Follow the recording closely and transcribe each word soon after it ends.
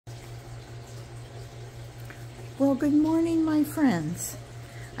Well, good morning, my friends.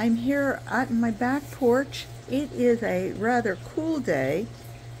 I'm here at my back porch. It is a rather cool day,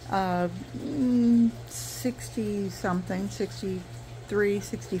 60 something, 63,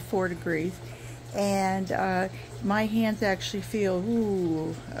 64 degrees, and my hands actually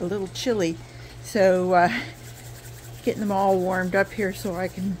feel a little chilly, so getting them all warmed up here so I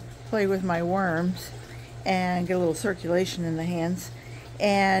can play with my worms and get a little circulation in the hands.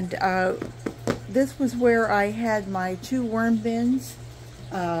 And this was where I had my 2 worm bins.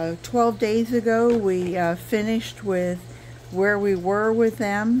 12 days ago we finished with where we were with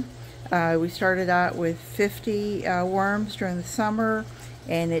them. We started out with 50 worms during the summer,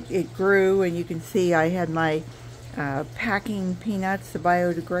 and it grew, and you can see I had my packing peanuts, the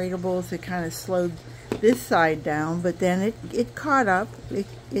biodegradables. It kind of slowed this side down, but then it caught up.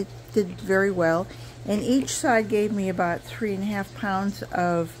 It did very well, and each side gave me about 3.5 pounds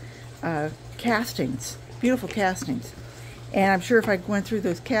of castings, beautiful castings. And I'm sure if I went through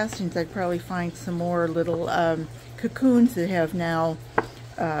those castings, I'd probably find some more little cocoons that have now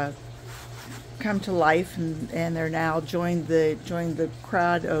come to life, and they're now joined the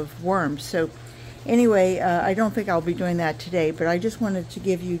crowd of worms. So anyway, I don't think I'll be doing that today, but I just wanted to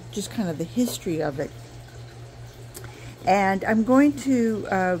give you just kind of the history of it. And I'm going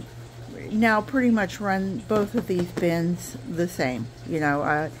to now pretty much run both of these bins the same. You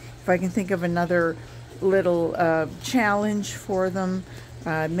know, if I can think of another little challenge for them,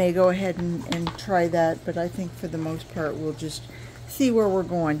 may go ahead and try that, but I think for the most part we'll just see where we're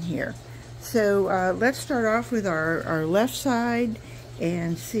going here. So let's start off with our left side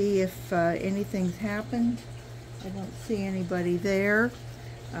and see if anything's happened. I don't see anybody there.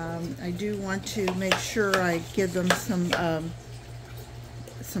 I do want to make sure I give them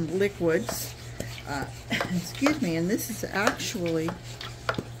some liquids. Excuse me, and this is actually,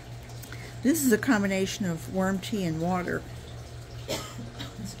 this is a combination of worm tea and water.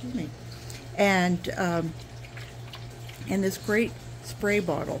 Excuse me. And this great spray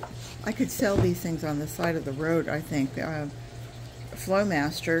bottle. I could sell these things on the side of the road, I think.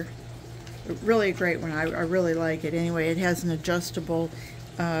 Flowmaster, really a great one. I really like it. Anyway, it has an adjustable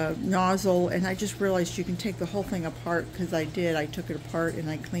nozzle, and I just realized you can take the whole thing apart, because I did. I took it apart and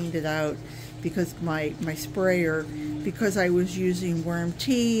I cleaned it out, because my sprayer, because I was using worm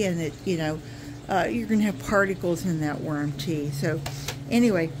tea, and it, you know, you're gonna have particles in that worm tea. So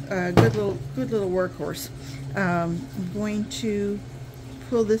anyway, good little workhorse. I'm going to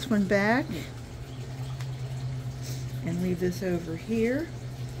pull this one back and leave this over here,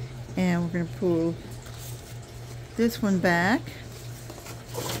 and we're going to pull this one back,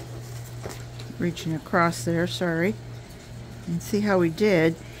 reaching across there, sorry, and see how we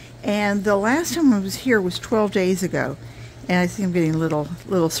did. And the last time I was here was 12 days ago, and I see I'm getting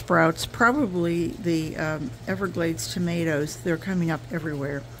little sprouts, probably the Everglades tomatoes. They're coming up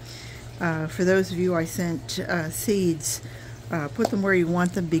everywhere. For those of you I sent seeds, put them where you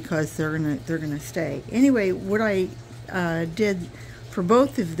want them, because they're gonna stay. Anyway, what I did for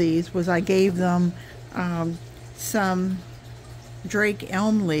both of these was I gave them some Drake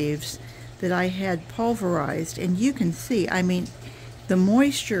elm leaves that I had pulverized, and you can see, I mean, the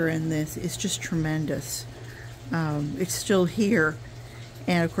moisture in this is just tremendous. It's still here,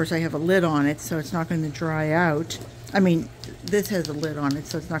 and of course I have a lid on it, so it's not going to dry out. I mean, this has a lid on it,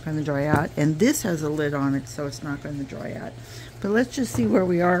 so it's not going to dry out, and this has a lid on it, so it's not going to dry out. But let's just see where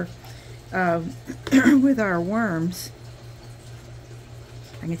we are with our worms.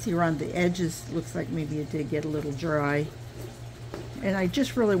 I can see around the edges, looks like maybe it did get a little dry. And I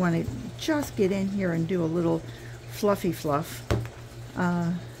just really want to just get in here and do a little fluffy fluff.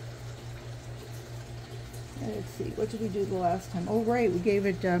 Let's see, what did we do the last time? Oh, right, we gave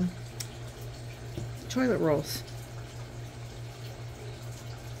it toilet rolls.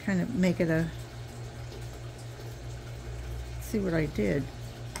 Kind of make it a, see what I did.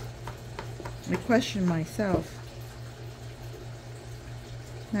 I questioned myself.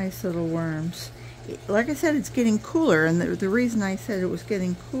 Nice little worms. Like I said, it's getting cooler, and the reason I said it was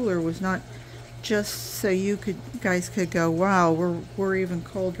getting cooler was not just so you guys could go, wow, we're even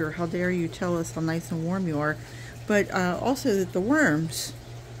colder, how dare you tell us how nice and warm you are, but also that the worms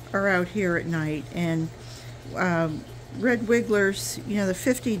are out here at night. And red wigglers, you know, the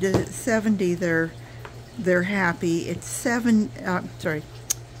 50 to 70, they're happy. It's 50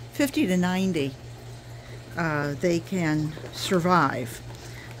 to 90, they can survive.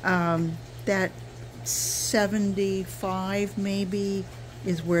 That 75 maybe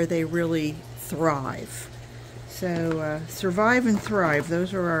is where they really thrive. So survive and thrive,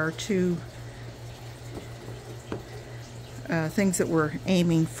 those are our two things that we're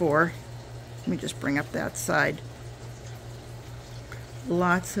aiming for. Let me just bring up that side.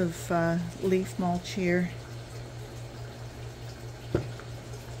 Lots of leaf mulch here.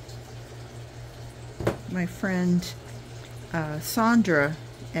 My friend Sandra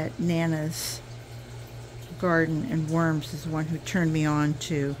at Nana's Garden and Worms is the one who turned me on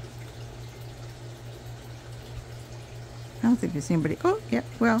to. I don't think there's anybody. Oh, yeah,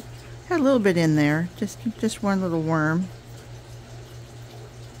 well, had a little bit in there. Just one little worm.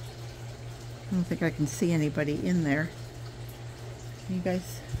 I don't think I can see anybody in there. You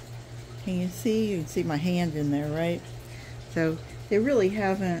guys, can you see? You can see my hand in there, right? So they really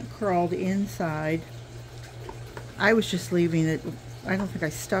haven't crawled inside. I was just leaving it. I don't think I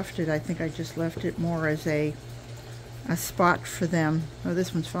stuffed it. I think I just left it more as a spot for them. Oh,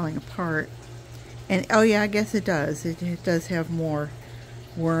 this one's falling apart. And oh yeah, I guess it does. It does have more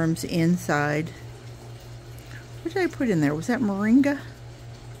worms inside. What did I put in there? Was that moringa?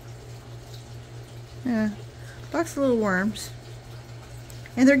 Yeah, lots of little worms.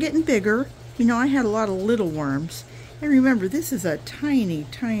 And they're getting bigger. You know, I had a lot of little worms. And remember, this is a tiny,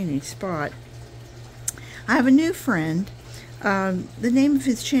 tiny spot. I have a new friend. The name of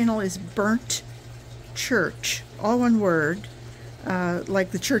his channel is Burnt Church. All one word.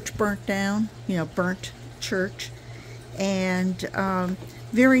 Like the church burnt down. You know, Burnt Church. And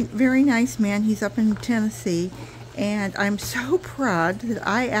very, very nice man. He's up in Tennessee. And I'm so proud that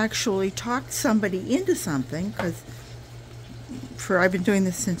I actually talked somebody into something, because I've been doing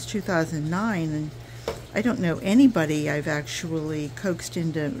this since 2009, and I don't know anybody I've actually coaxed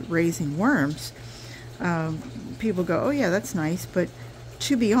into raising worms. People go, oh yeah, that's nice, but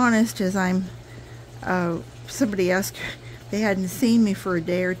to be honest, as somebody asked, they hadn't seen me for a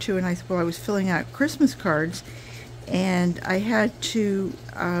day or two, and I said, well, I was filling out Christmas cards, and I had to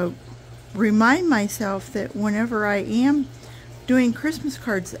remind myself that whenever I am doing Christmas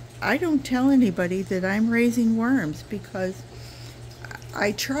cards, I don't tell anybody that I'm raising worms, because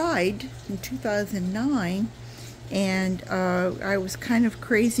I tried in 2009, and I was kind of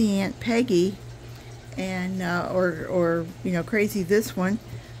crazy Aunt Peggy, and or you know, crazy this one,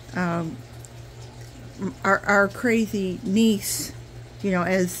 our crazy niece, you know,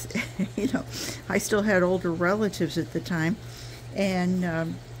 as you know, I still had older relatives at the time,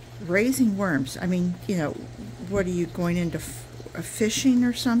 and raising worms. I mean, you know, what are you going into fishing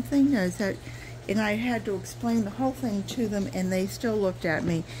or something? Is that? And I had to explain the whole thing to them, and they still looked at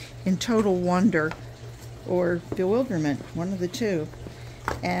me in total wonder or bewilderment, one of the two.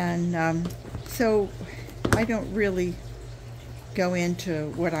 And so I don't really go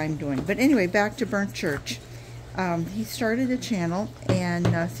into what I'm doing. But anyway, back to Burnt Church. He started a channel, and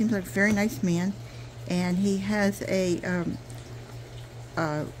seems like a very nice man. And he has a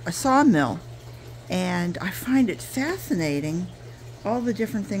sawmill, and I find it fascinating, all the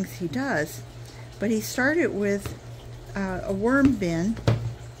different things he does. But he started with a worm bin,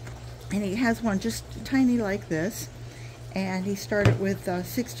 and he has one just tiny like this, and he started with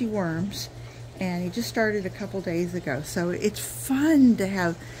 60 worms, and he just started a couple days ago. So it's fun to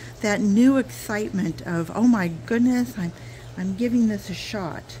have that new excitement of, oh my goodness, I'm giving this a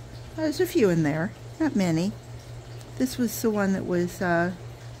shot. There's a few in there, not many. This was the one that was, oh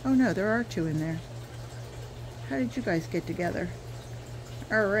no, there are two in there. How did you guys get together?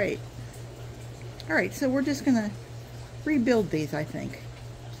 All right. All right, so we're just gonna rebuild these, I think.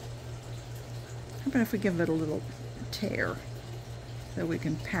 How about if we give it a little tear so we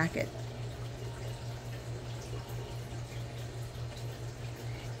can pack it?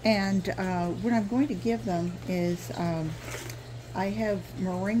 And what I'm going to give them is, I have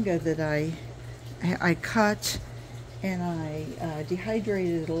moringa that I cut, and I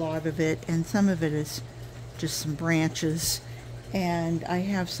dehydrated a lot of it, and some of it is just some branches. And I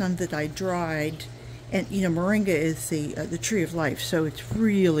have some that I dried, and you know, moringa is the tree of life, so it's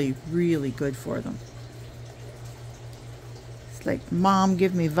really, really good for them. It's like, Mom,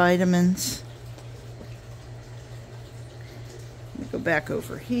 give me vitamins. Let me go back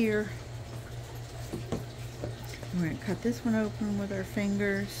over here. We're going to cut this one open with our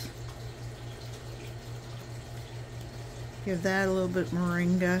fingers. Give that a little bit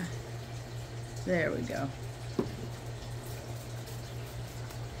moringa. There we go.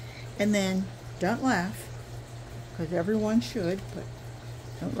 And then, don't laugh, because everyone should, but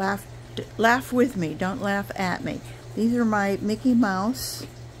don't laugh. Laugh with me, don't laugh at me. These are my Mickey Mouse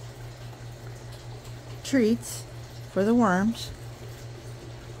treats for the worms.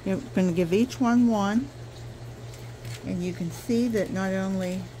 You're going to give each one one, and you can see that not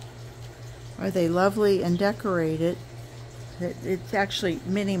only are they lovely and decorated, it's actually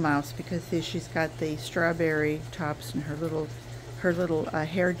Minnie Mouse, because she's got the strawberry tops and her little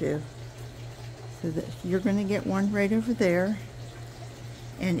hairdo. So that you're going to get one right over there,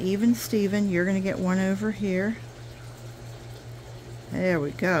 And even Steven, you're going to get one over here. There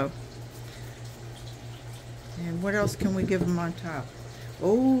we go. And what else can we give them on top?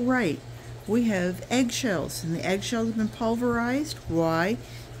 Oh, right. We have eggshells, and the eggshells have been pulverized. Why?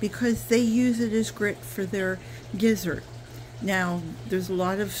 Because they use it as grit for their gizzard. Now, there's a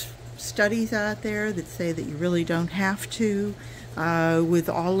lot of studies out there that say that you really don't have to. With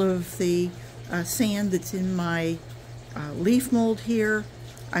all of the sand that's in my leaf mold here,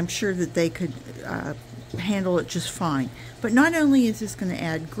 I'm sure that they could handle it just fine. But not only is this going to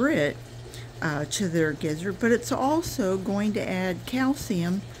add grit to their gizzard, but it's also going to add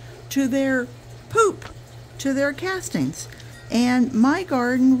calcium to their poop, to their castings. And my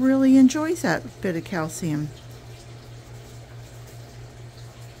garden really enjoys that bit of calcium.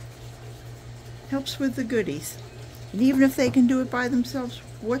 Helps with the goodies. And even if they can do it by themselves,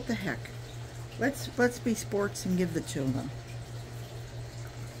 what the heck? Let's be sports and give it to them.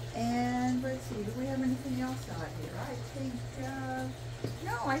 And let's see, do we have anything else out here? I think,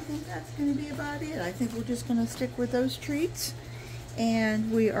 no, I think that's going to be about it. I think we're just going to stick with those treats.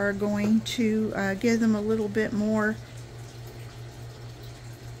 And we are going to give them a little bit more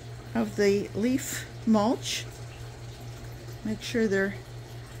of the leaf mulch. Make sure they're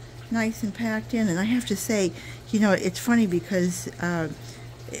nice and packed in. And I have to say, you know, it's funny because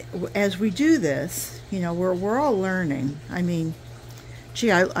as we do this, you know, we're all learning. I mean,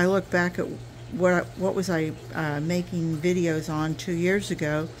 gee, I look back at what was I making videos on 2 years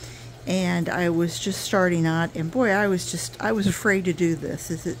ago, and I was just starting out, and boy, I was afraid to do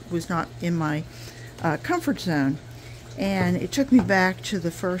this, as it was not in my comfort zone. And it took me back to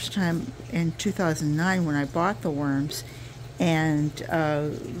the first time in 2009 when I bought the worms, and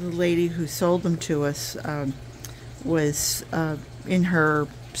the lady who sold them to us was in her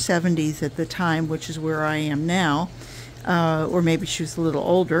 70s at the time, which is where I am now, or maybe she was a little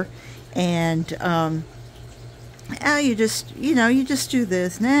older. And you just do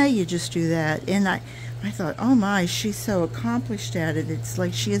this, now you just do that. And I thought, oh my, she's so accomplished at it, it's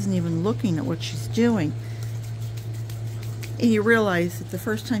like she isn't even looking at what she's doing. And you realize that the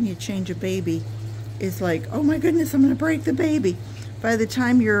first time you change a baby is like, oh my goodness, I'm going to break the baby. By the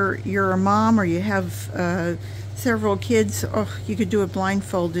time you're a mom, or you have several kids, oh, you could do it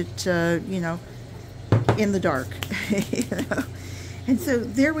blindfolded, you know, in the dark. You know? And so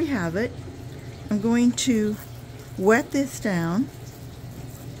there we have it. I'm going to wet this down,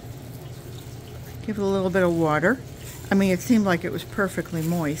 give it a little bit of water. I mean, it seemed like it was perfectly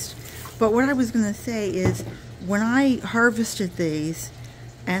moist. But what I was going to say is, when I harvested these,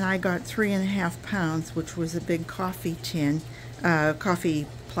 and I got 3.5 pounds, which was a big coffee tin, coffee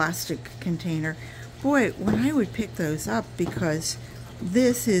plastic container, boy, when I would pick those up, because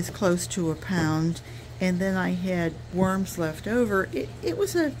this is close to a pound, and then I had worms left over, it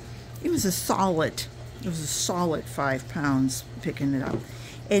was a solid 5 pounds picking it up.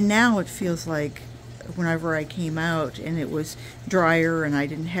 And now it feels like, whenever I came out and it was drier and I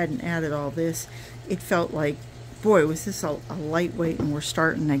hadn't added all this, it felt like, boy, was this a lightweight, and we're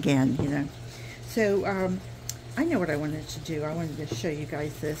starting again, you know. So I know what I wanted to do. I wanted to show you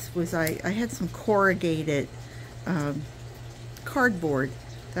guys this. I had some corrugated cardboard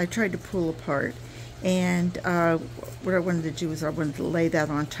that I tried to pull apart. And what I wanted to do is I wanted to lay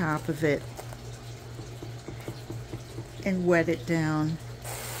that on top of it and wet it down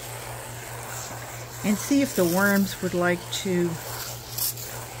and see if the worms would like to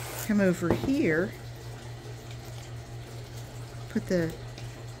come over here. Put the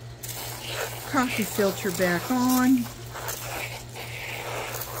coffee filter back on,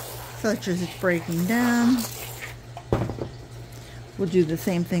 such as it's breaking down. We'll do the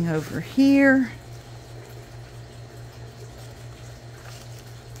same thing over here.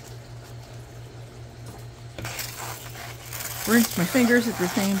 Rinse my fingers at the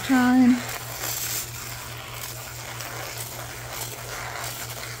same time.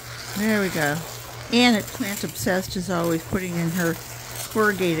 There we go. Anne at Plant Obsessed is always putting in her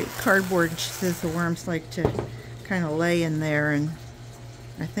corrugated cardboard. She says the worms like to kind of lay in there and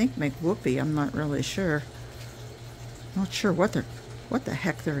I think make whoopee. I'm not really sure. Not sure what the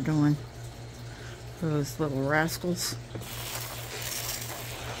heck they're doing. Those little rascals.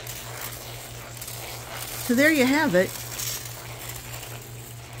 So there you have it.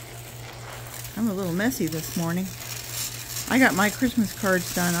 I'm a little messy this morning. I got my Christmas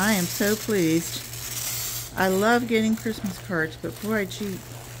cards done. I am so pleased. I love getting Christmas cards, but boy, gee,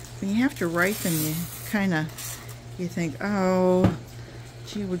 when you have to write them, you think, oh,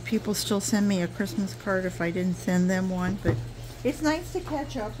 gee, would people still send me a Christmas card if I didn't send them one? But it's nice to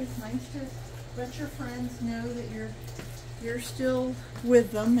catch up. It's nice to let your friends know that you're you're still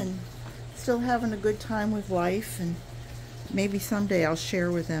with them and still having a good time with life, and maybe someday I'll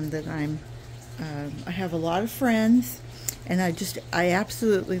share with them that I have a lot of friends, and I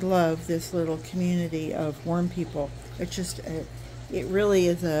absolutely love this little community of worm people. It's just it really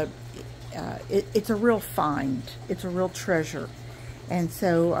is it's a real find. It's a real treasure. And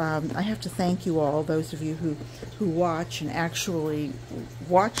so I have to thank you all, those of you who watch and actually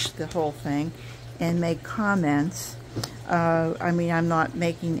watch the whole thing and make comments. I mean, I'm not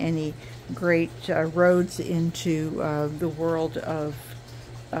making any great roads into the world of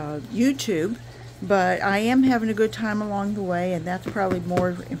YouTube, but I am having a good time along the way, and that's probably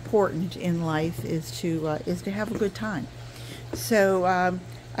more important in life, is to have a good time. So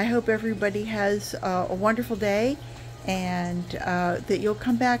I hope everybody has a wonderful day, and that you'll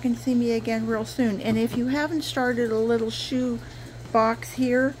come back and see me again real soon. And if you haven't started a little shoe box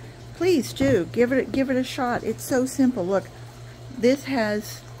here, please do give it a shot. It's so simple. Look, this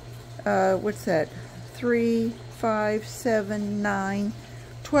has what's that, 3, 5, 7, 9,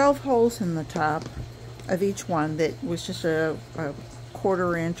 12 holes in the top of each one. That was just a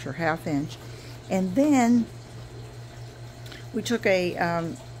 1/4 inch or 1/2 inch. And then we took a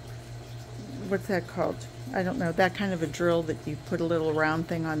what's that called? I don't know, that kind of a drill that you put a little round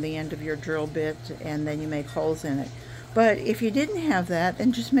thing on the end of your drill bit and then you make holes in it. But if you didn't have that,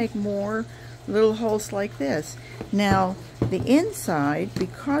 then just make more little holes like this. Now the inside,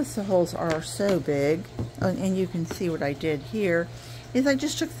 because the holes are so big, and you can see what I did here, is I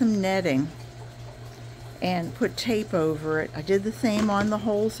just took some netting and put tape over it. I did the same on the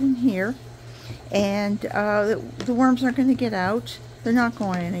holes in here, and the worms aren't going to get out. They're not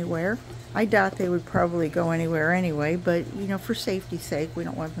going anywhere. I doubt they would probably go anywhere anyway, but you know, for safety's sake, we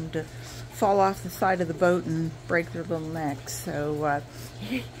don't want them to fall off the side of the boat and break their little necks. So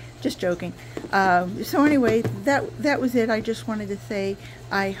just joking. So anyway, that was it. I just wanted to say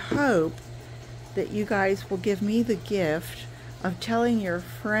I hope that you guys will give me the gift of telling your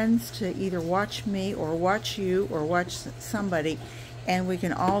friends to either watch me or watch you or watch somebody, and we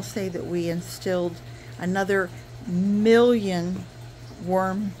can all say that we instilled another 1,000,000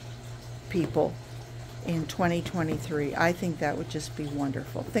 worm people in 2023. I think that would just be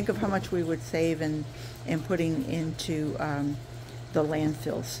wonderful. Think of how much we would save in putting into the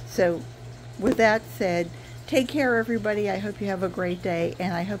landfills. So with that said, take care everybody. I hope you have a great day,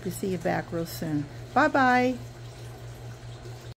 and I hope to see you back real soon. Bye bye.